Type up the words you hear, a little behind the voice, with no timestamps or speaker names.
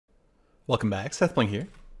Welcome back, SethBling here.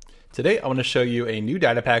 Today I want to show you a new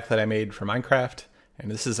data pack that I made for Minecraft,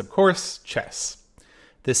 and this is of course chess.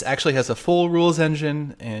 This actually has a full rules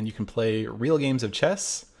engine and you can play real games of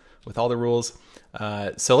chess with all the rules.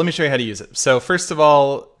 So let me show you how to use it. So first of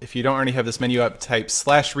all, if you don't already have this menu up, type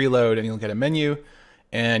 /reload and you'll get a menu,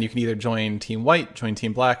 and you can either join Team White, join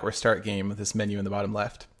Team Black, or start game with this menu in the bottom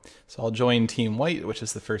left. So I'll join Team White, which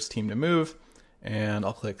is the first team to move, and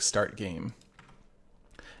I'll click Start Game.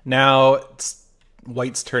 Now it's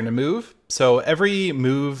White's turn to move. So every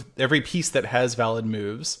piece that has valid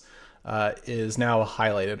moves is now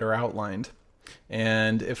highlighted or outlined.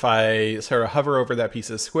 And if I sort of hover over that piece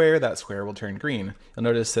of square, that square will turn green. You'll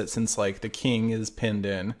notice that since like the king is pinned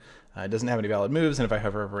in, it doesn't have any valid moves, and if I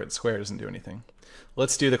hover over it, square doesn't do anything.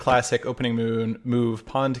 Let's do the classic opening move,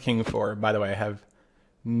 pawn to king 4. By the way, I have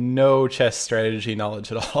no chess strategy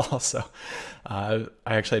knowledge at all, so I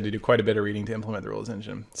actually had to do quite a bit of reading to implement the rules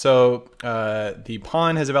engine. So the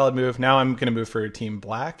pawn has a valid move. Now I'm going to move for Team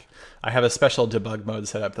Black. I have a special debug mode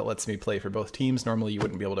set up that lets me play for both teams. Normally you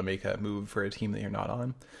wouldn't be able to make a move for a team that you're not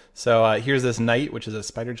on. So here's this knight, which is a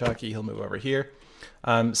spider jockey. He'll move over here.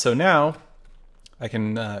 So now I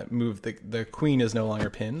can move the queen is no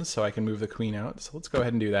longer pinned, so I can move the queen out. So let's go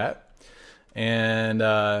ahead and do that. And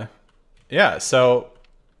yeah, so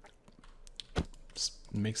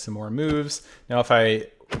make some more moves. Now if I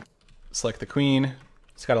select the queen,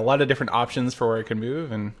 it's got a lot of different options for where I can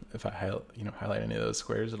move, and if I highlight any of those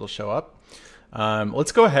squares, it'll show up.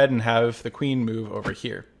 Let's go ahead and have the queen move over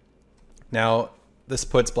here. Now this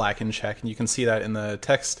puts black in check, and you can see that in the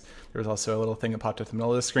text. There was also a little thing that popped up in the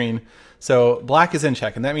middle of the screen. So black is in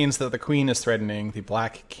check, and that means that the queen is threatening the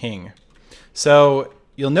black king. So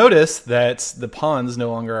you'll notice that the pawns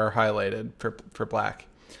no longer are highlighted for black.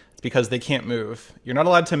 Because they can't move. You're not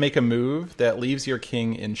allowed to make a move that leaves your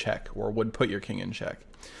king in check or would put your king in check.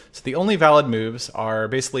 So the only valid moves are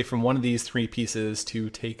basically from one of these three pieces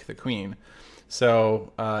to take the queen.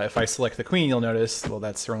 So if I select the queen, you'll notice, well,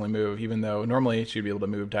 that's the only move, even though normally she'd be able to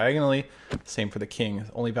move diagonally. Same for the king.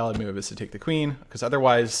 The only valid move is to take the queen, because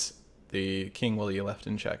otherwise the king will be left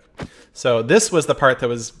in check. So this was the part that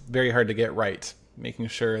was very hard to get right, making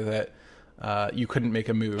sure that you couldn't make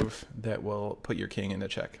a move that will put your king into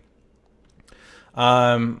check.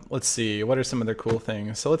 Let's see, what are some other cool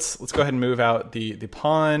things? So let's go ahead and move out the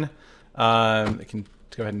pawn. I can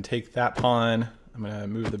go ahead and take that pawn. I'm going to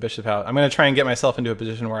move the bishop out. I'm going to try and get myself into a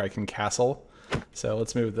position where I can castle. So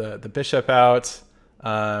let's move the bishop out.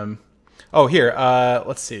 Oh, here,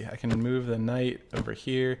 let's see. I can move the knight over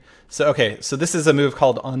here. So, okay, so this is a move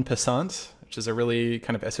called en passant, which is a really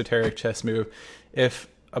kind of esoteric chess move. If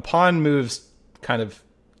a pawn moves kind of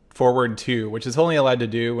forward 2, which is only allowed to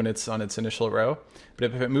do when it's on its initial row.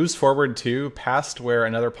 But if it moves forward 2 past where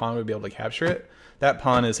another pawn would be able to capture it, that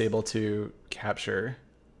pawn is able to capture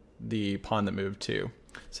the pawn that moved 2.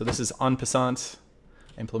 So this is en passant.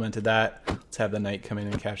 I implemented that. Let's have the knight come in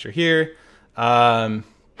and capture here. Let's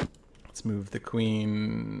move the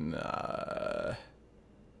queen.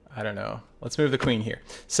 I don't know. Let's move the queen here.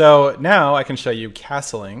 So now I can show you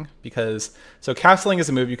castling, because so castling is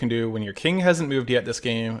a move you can do when your king hasn't moved yet this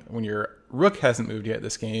game, when your rook hasn't moved yet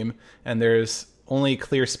this game, and there's only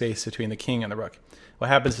clear space between the king and the rook. What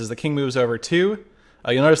happens is the king moves over 2.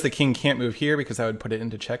 You'll notice the king can't move here because that would put it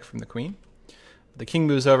into check from the queen. The king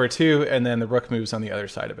moves over 2, and then the rook moves on the other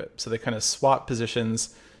side of it. So they kind of swap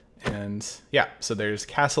positions, and yeah, so there's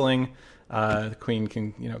castling. The queen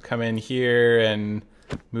can come in here and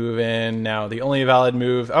move in. Now the only valid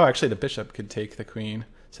move, oh, actually the bishop could take the queen.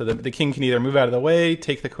 So the king can either move out of the way,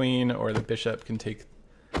 take the queen, or the bishop can take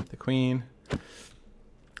the queen.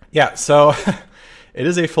 Yeah, so it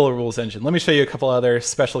is a full rules engine. Let me show you a couple other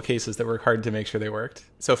special cases that work hard to make sure they worked.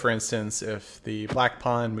 So for instance, if the black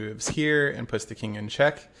pawn moves here and puts the king in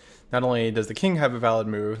check, not only does the king have a valid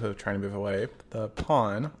move of trying to move away, the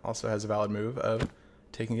pawn also has a valid move of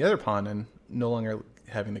taking the other pawn and no longer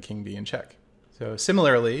having the king be in check. So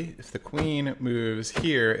similarly, if the queen moves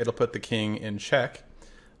here, it'll put the king in check.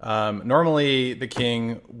 Normally, the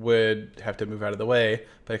king would have to move out of the way,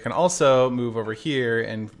 but it can also move over here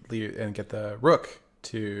and get the rook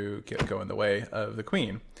to go in the way of the queen,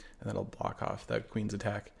 and that'll block off the queen's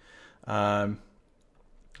attack.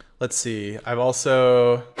 Let's see. Let's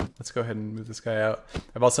go ahead and move this guy out.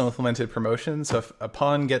 I've also implemented promotion. So if a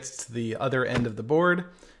pawn gets to the other end of the board,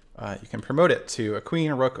 you can promote it to a queen,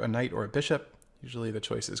 a rook, a knight, or a bishop. Usually the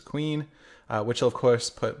choice is queen, which will of course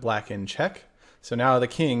put black in check. So now the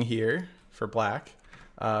king here for black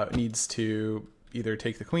needs to either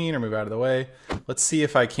take the queen or move out of the way. Let's see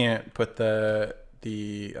if I can't put the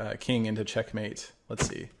king into checkmate. Let's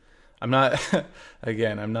see. I'm not,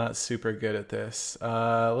 again, I'm not super good at this.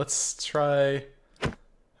 Let's try,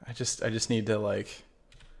 I just need to like,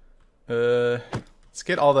 let's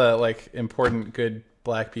get all the like important good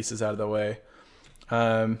black pieces out of the way.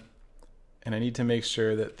 And I need to make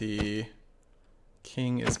sure that the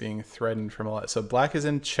king is being threatened from a lot. So black is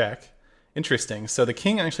in check. Interesting. So the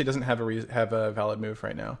king actually doesn't have a valid move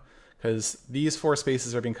right now because these 4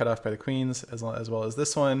 spaces are being cut off by the queens as well as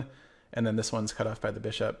this one, and then this one's cut off by the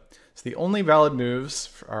bishop. So the only valid moves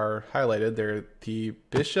are highlighted. They're the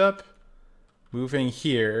bishop moving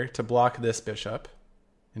here to block this bishop.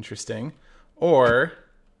 Interesting. Or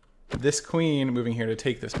this queen moving here to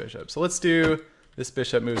take this bishop. So let's do this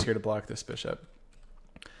bishop moves here to block this bishop.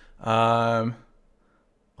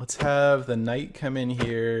 Let's have the knight come in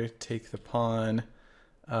here, take the pawn.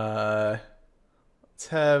 Let's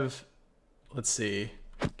see.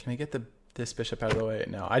 Can I get this bishop out of the way?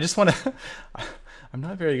 No, I just want to, I'm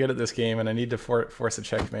not very good at this game and I need to force a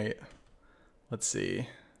checkmate. Let's see.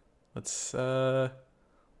 Let's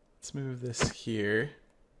move this here.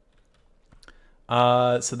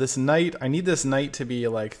 So this knight, I need this knight to be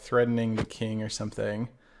like threatening the king or something,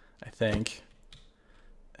 I think.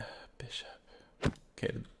 Bishop.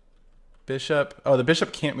 Okay, the bishop. Oh, the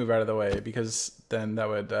bishop can't move out of the way because then that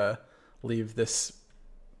would leave this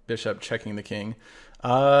bishop checking the king.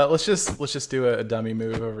 Let's just do a dummy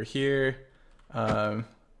move over here.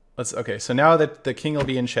 Okay, so now that the king will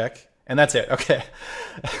be in check, and that's it. Okay,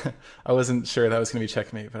 I wasn't sure that was going to be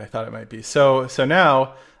checkmate, but I thought it might be. So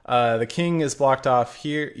now the king is blocked off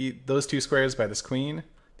here. Those 2 squares by this queen.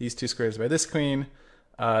 These 2 squares by this queen.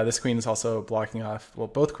 This queen is also blocking off. Well,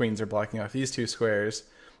 both queens are blocking off these 2 squares.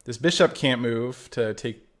 This bishop can't move to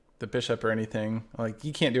take the bishop or anything. Like,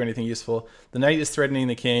 he can't do anything useful. The knight is threatening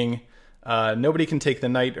the king. Nobody can take the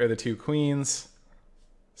knight or the 2 queens.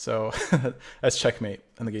 So that's checkmate,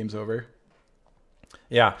 and the game's over.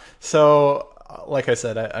 Yeah. So, like I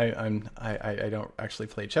said, I don't actually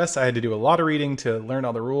play chess. I had to do a lot of reading to learn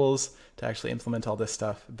all the rules to actually implement all this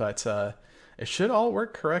stuff. But it should all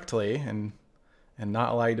work correctly and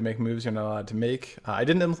not allow you to make moves you're not allowed to make. I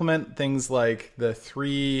didn't implement things like the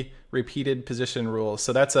 3 repeated position rules.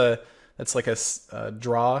 So that's like a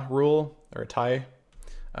draw rule or a tie,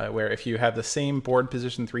 where if you have the same board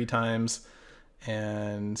position 3 times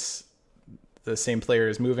and the same player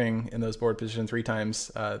is moving in those board position 3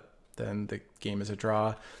 times, then the game is a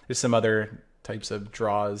draw. There's some other types of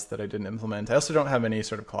draws that I didn't implement. I also don't have any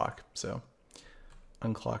sort of clock, so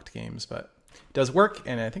unclocked games, but it does work,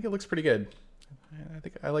 and I think it looks pretty good. I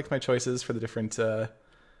think I like my choices for the different the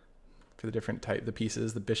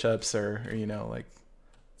pieces. The bishops are you know, like,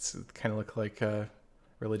 it's kind of look like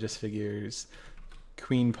religious figures.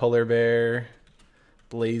 Queen polar bear,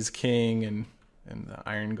 blaze king, and the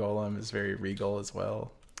iron golem is very regal as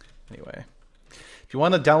well. Anyway, if you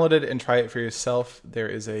want to download it and try it for yourself, there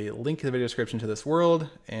is a link in the video description to this world,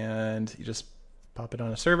 and you just pop it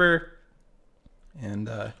on a server and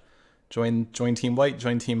join team white,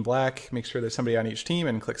 join team black, make sure there's somebody on each team,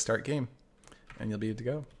 and click start game, and you'll be good to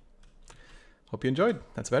go. Hope you enjoyed.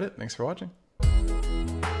 That's about it. Thanks for watching.